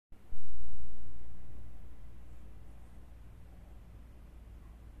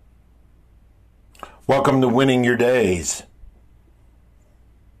Welcome to Winning Your Days.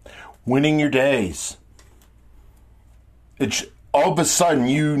 Winning your days. It's all of a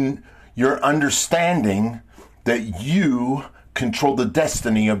sudden you're understanding that you control the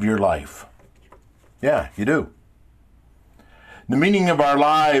destiny of your life. Yeah, you do. The meaning of our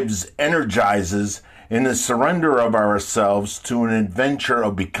lives energizes in the surrender of ourselves to an adventure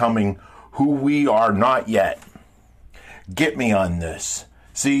of becoming who we are not yet. Get me on this.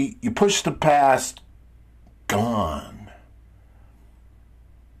 See, you push the past, gone.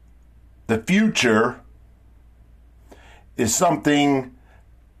 The future is something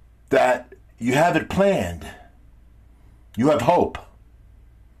that you have it planned. You have hope.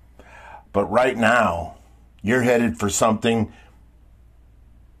 But right now, you're headed for something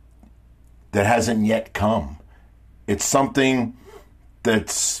that hasn't yet come. It's something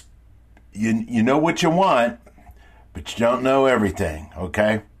that's, you know what you want, but you don't know everything,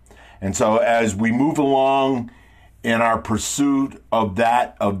 okay? And so as we move along in our pursuit of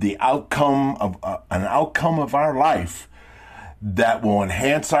the outcome of an outcome of our life that will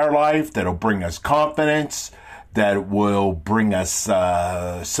enhance our life, that'll bring us confidence, that will bring us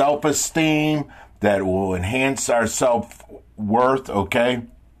self-esteem, that will enhance our self-worth, okay?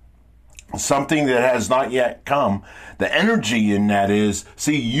 Something that has not yet come. The energy in that is,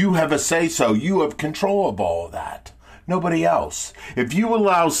 see, you have a say-so. You have control of all of that. Nobody else. If you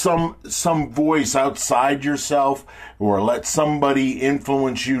allow some voice outside yourself or let somebody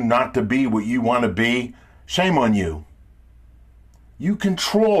influence you not to be what you want to be, shame on you. You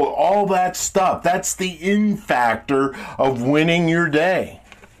control all that stuff. That's the in factor of winning your day.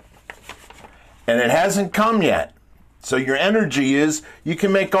 And it hasn't come yet. So your energy is, you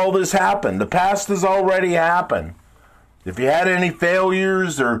can make all this happen. The past has already happened. If you had any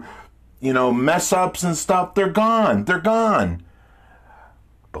failures or mess ups and stuff, they're gone. They're gone.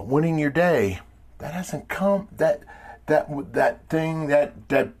 But winning your day, that hasn't come. That thing,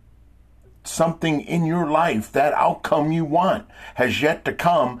 that something in your life, that outcome you want has yet to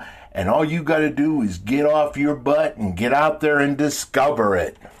come. And all you got to do is get off your butt and get out there and discover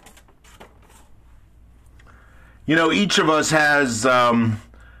it. Each of us has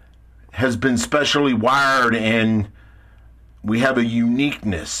been specially wired, and we have a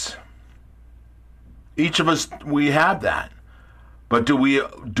uniqueness. Each of us, we have that. But do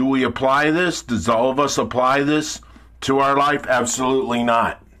we apply this? Does all of us apply this to our life? Absolutely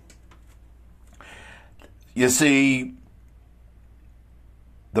not. You see,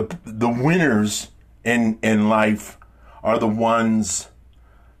 the winners in life are the ones,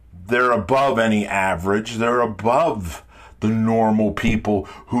 they're above any average. They're above the normal people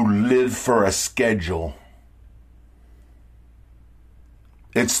who live for a schedule.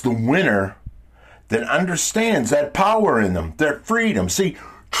 It's the winner that understands that power in them, that freedom. See,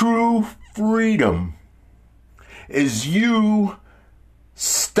 true freedom is you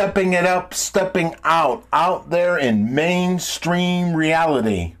stepping it up, stepping out there in mainstream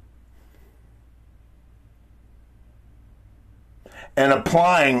reality and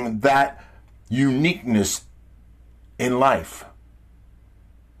applying that uniqueness in life.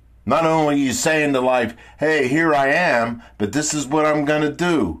 Not only are you saying to life, hey, here I am, but this is what I'm going to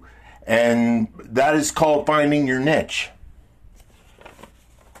do. And that is called finding your niche.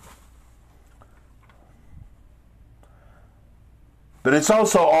 But it's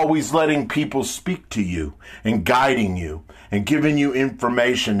also always letting people speak to you and guiding you and giving you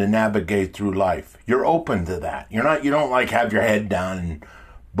information to navigate through life. You're open to that. You don't like have your head down and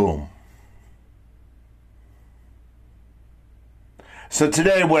boom. So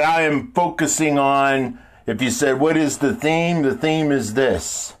today what I am focusing on, if you said, what is the theme? The theme is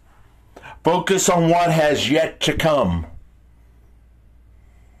this. Focus on what has yet to come.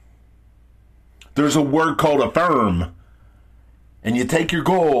 There's a word called affirm. And you take your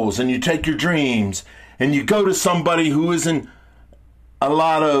goals and you take your dreams and you go to somebody who isn't a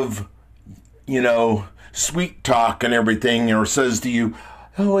lot of, sweet talk and everything, or says to you,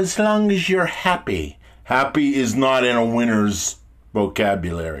 oh, as long as you're happy. Happy is not in a winner's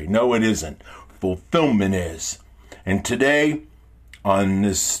vocabulary. No, it isn't. Fulfillment is. And today, on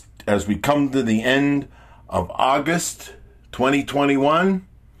this, as we come to the end of August 2021,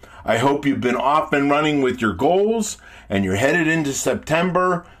 I hope you've been off and running with your goals and you're headed into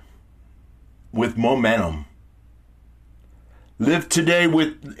September with momentum. Live today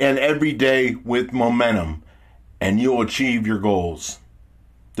and every day with momentum, and you'll achieve your goals.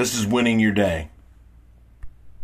 This is Winning Your Day.